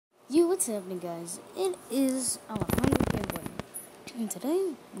what's happening, guys? It is our final Game Boy, and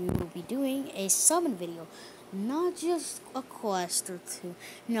today we will be doing a summon video, not just a quest or two.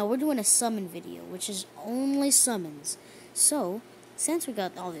 No, we're doing a summon video, which is only summons. So, since we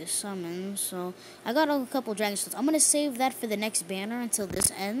got all these summons, so I got a couple dragon stones. I'm gonna save that for the next banner until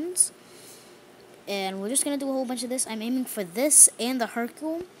this ends, and we're just gonna do a whole bunch of this. I'm aiming for this and the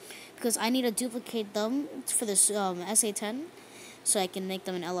Hercule because I need to duplicate them for this SA10. So I can make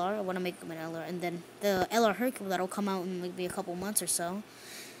them an LR. I want to make them an LR. And then the LR Hercule that'll come out in maybe a couple months or so.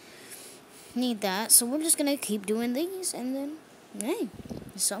 Need that. So we're just going to keep doing these. And then, hey,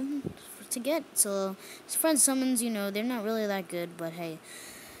 something to get. So, friend summons, they're not really that good. But hey,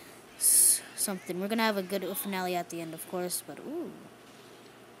 something. We're going to have a good finale at the end, of course. But, ooh.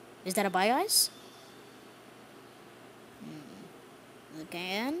 Is that a buy ice?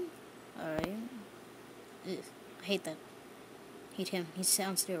 Again? Alright. I hate that. Hate him. He's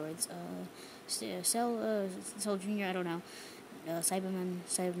on steroids. Cell Junior. I don't know. Cyberman.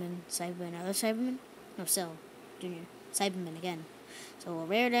 Other Cyberman. No, Cell Junior. Cyberman again. So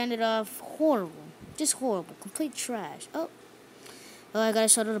rare ended off horrible. Just horrible. Complete trash. Oh, I gotta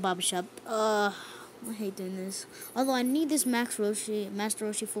shout out the barber shop. I hate doing this. Although I need this Master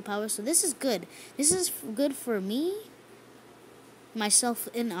Roshi full power. So this is good. This is good for me, myself,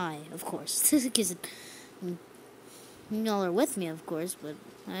 and I, of course. Because y'all are with me, of course, but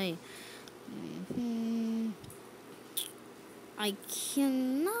I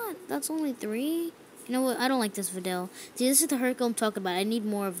cannot. That's only 3. You know what? I don't like this Videl. See, this is the Hercule I'm talking about. I need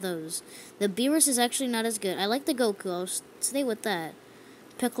more of those. The Beerus is actually not as good. I like the Goku. I'll stay with that.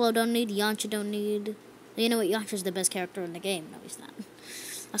 Piccolo don't need. Yamcha don't need. You know what? Yamcha's the best character in the game. No, he's not.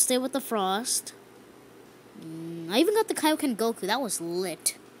 I'll stay with the Frost. I even got the Kaioken Goku. That was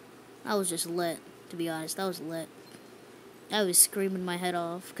lit. That was just lit, to be honest. That was lit. I was screaming my head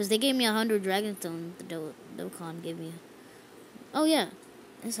off. Because they gave me 100 Dragon Stone. The Dokkan gave me. Oh, yeah.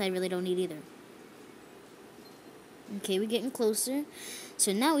 This I really don't need either. Okay, we're getting closer.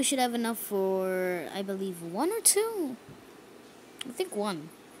 So now we should have enough for, I believe, 1 or 2? I think 1.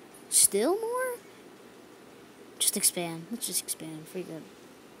 Still more? Just expand. Let's just expand. Pretty good.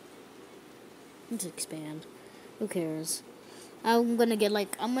 Let's expand. Who cares? I'm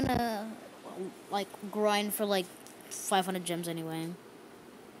gonna grind for 500 gems anyway.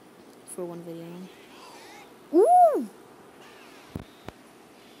 For one video. Ooh!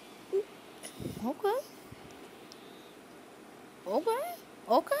 Okay.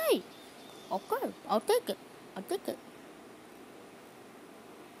 I'll take it.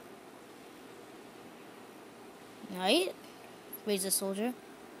 Alright. Raise the soldier.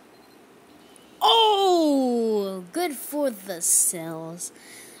 Oh! Good for the cells.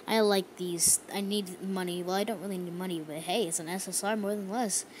 I like these. I need money. Well, I don't really need money, but hey, it's an SSR more than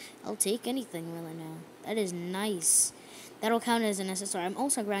less. I'll take anything really now. That is nice. That'll count as an SSR. I'm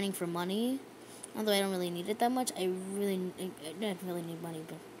also grinding for money, although I don't really need it that much. I don't really need money,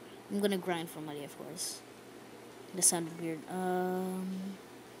 but I'm gonna grind for money, of course. That sounded weird.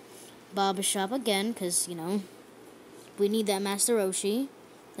 Barber shop again, because, we need that Master Roshi.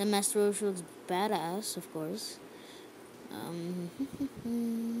 That Master Roshi looks badass, of course.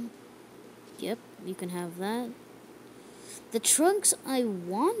 Yep, you can have that. The trunks I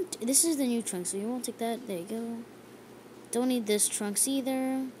want. This is the new trunk, so you won't take that. There you go. Don't need this trunks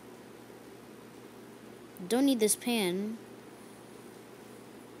either. Don't need this pan.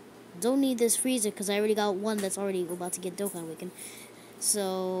 Don't need this freezer because I already got one that's already about to get Dokkan Awakened.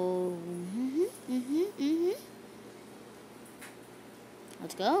 So,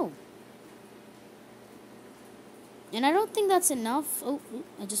 let's go. And I don't think that's enough. Oh,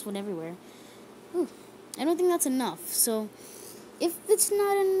 I just went everywhere. Ooh, I don't think that's enough. So, if it's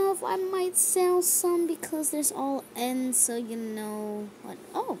not enough, I might sell some because there's all ends. So, what?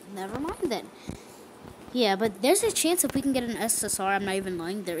 Oh, never mind then. Yeah, but there's a chance if we can get an SSR. I'm not even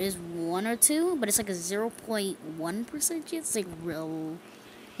lying. There is 1 or 2, but it's like a 0.1% chance. It's real.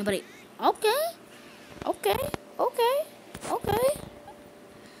 Nobody. Okay.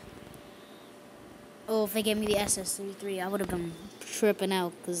 Oh, if they gave me the SS33, I would have been tripping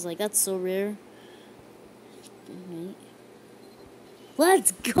out, because, that's so rare.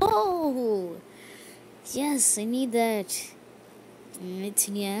 Let's go! Yes, I need that.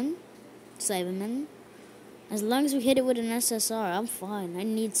 Etienne, Cyberman. As long as we hit it with an SSR, I'm fine. I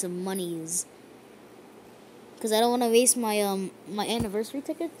need some monies. Because I don't want to waste my my anniversary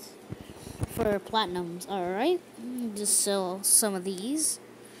tickets for platinums. Alright, just sell some of these.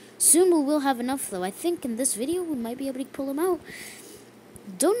 Soon we will have enough, though. I think in this video we might be able to pull them out.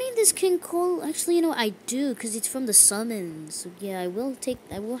 Don't need this King Cold. Actually, you know, I do, because it's from the summons. So, yeah, I will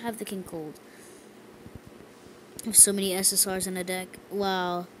have the King Cold. I have so many SSRs in the deck.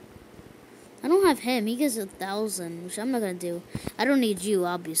 Wow. I don't have him. He gets 1,000, which I'm not going to do. I don't need you,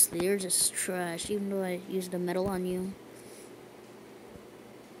 obviously. You're just trash, even though I used the metal on you.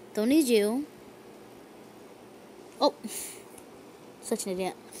 Don't need you. Oh. Such an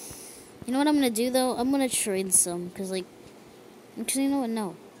idiot. You know what I'm going to do, though? I'm going to trade some, because, like, actually, you know what?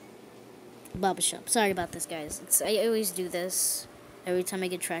 No. Baba Shop. Sorry about this, guys. I always do this every time I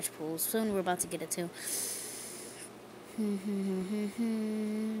get trash pulls. Soon we're about to get it, too.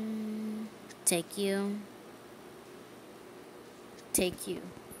 Take you. Take you.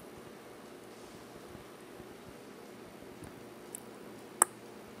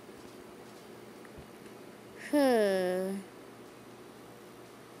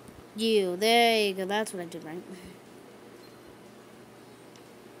 You. There you go. That's what I did right.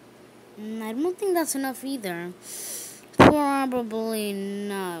 I don't think that's enough either. Probably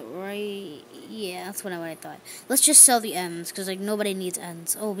not, right? Yeah, that's what I thought. Let's just sell the ends, because, like, nobody needs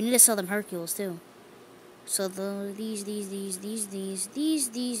ends. Oh, we need to sell them Hercules, too. So, these.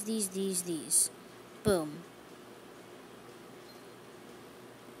 Boom.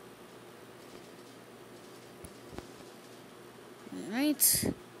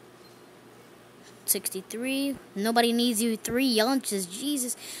 Alright. 63. Nobody needs you. 3 lunches.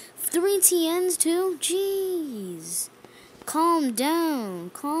 Jesus. 3 TNs, too? Jeez. Calm down.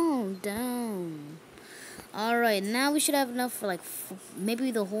 Calm down. Alright, now we should have enough for, like,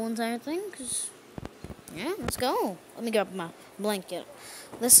 maybe the whole entire thing. Cause, yeah, let's go. Let me grab my blanket.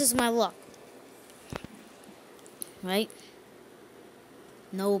 This is my luck. Right?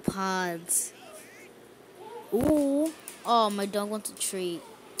 No pods. Ooh. Oh, my dog wants a treat.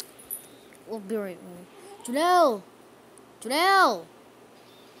 We'll be right back. Janelle! Janelle!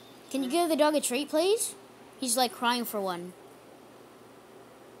 Can you give the dog a treat, please? He's, like, crying for one.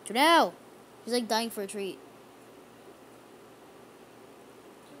 Janelle! He's, like, dying for a treat.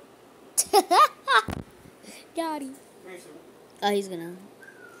 Got him. He's gonna...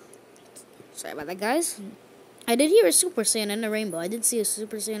 Sorry about that, guys. I did hear a Super Saiyan in the rainbow. I did see a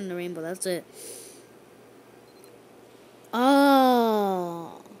Super Saiyan in the rainbow. That's it.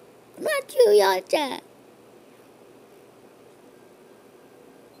 Oh. Not you, Yacha.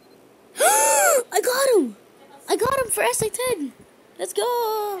 I got him. I got him for SA10. Let's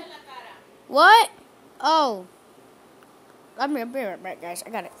go. What? Oh. I'm be right back, guys. I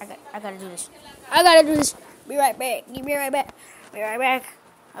gotta do this. I gotta do this. Be right back. Be right back. Be right back.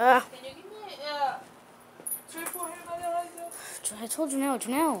 Can you give me a treat for him? I told you now.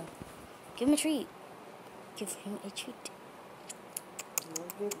 Janelle. Give him a treat. Give him a treat.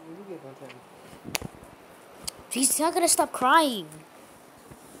 He's not gonna stop crying.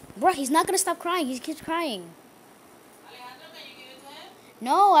 Bro, he's not gonna stop crying. He keeps crying. Alejandro, can you give it to him?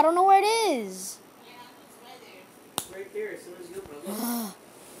 No, I don't know where it is. Alejandro's right there. As soon as you brother.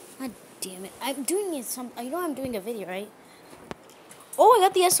 God damn it. I'm doing it you know I'm doing a video, right? Oh, I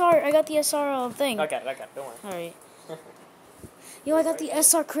got the SR thing. Okay, don't worry. Alright. Yo, I got the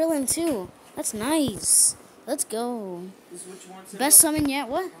SR Krillin too. That's nice. Let's go. Best summon yet?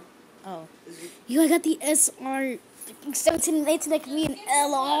 What? Oh. Yo, I got the SR 17 and 18 that can be an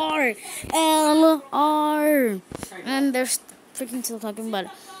LR. LR. And they're freaking still talking about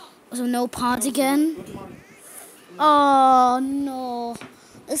it. So no pods again? Oh, no.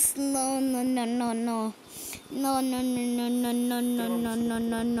 It's no. No.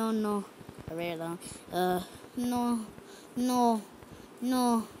 Rare though.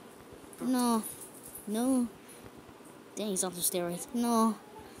 No. Dang, he's off the steroids. No.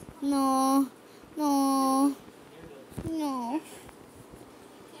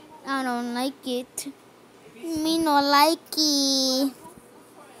 I don't like it. Me no like it.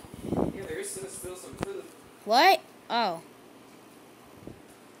 Yeah, there is still some food. What? Oh.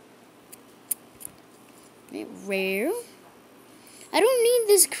 Rare. I don't need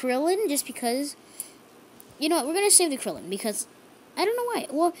this Krillin just because. You know what? We're gonna save the Krillin because I don't know why.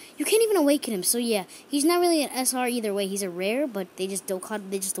 Well, you can't even awaken him. So yeah, he's not really an SR either way. He's a rare, but they just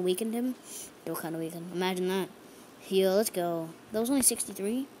awakened him. Dokkan awakened. Imagine that. Yo, let's go. That was only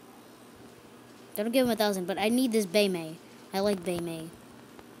 63. They don't give him 1,000, but I need this Beimei. I like Beimei.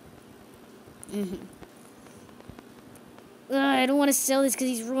 I don't want to sell this because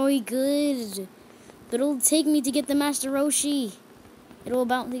he's really good. But it'll take me to get the Master Roshi. It'll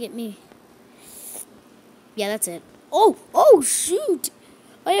about to get me. Yeah, that's it. Oh, shoot.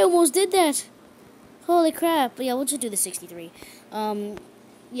 I almost did that. Holy crap. But yeah, we'll just do the 63.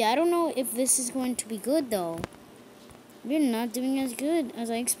 Yeah, I don't know if this is going to be good, though. You're not doing as good as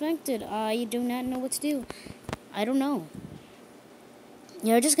I expected. I do not know what to do. I don't know.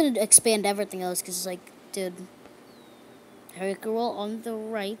 Yeah, we're just gonna expand everything else, because, like, dude. Hercule on the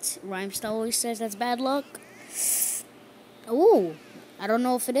right. Rhymestar always says that's bad luck. Ooh. I don't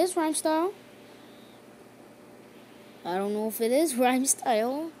know if it is Rhymestar. I don't know if it is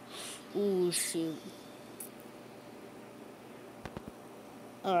Rhymestyle. Ooh, shoot.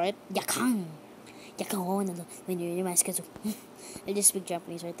 Alright. Yakan. Yakan. When you're in my schedule. I just speak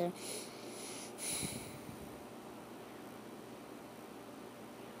Japanese right there.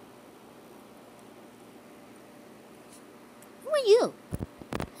 Who are you?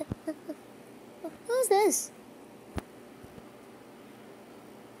 Who's this?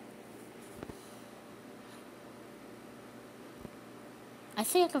 I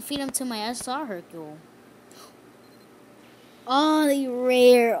think I can feed him to my SR Hercule. Oh, the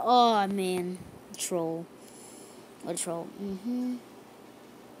rare. Oh, man. Troll. A troll. You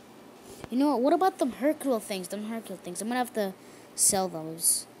know what? What about them Hercule things? I'm gonna have to sell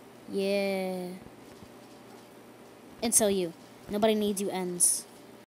those. Yeah. And sell you. Nobody needs you ends.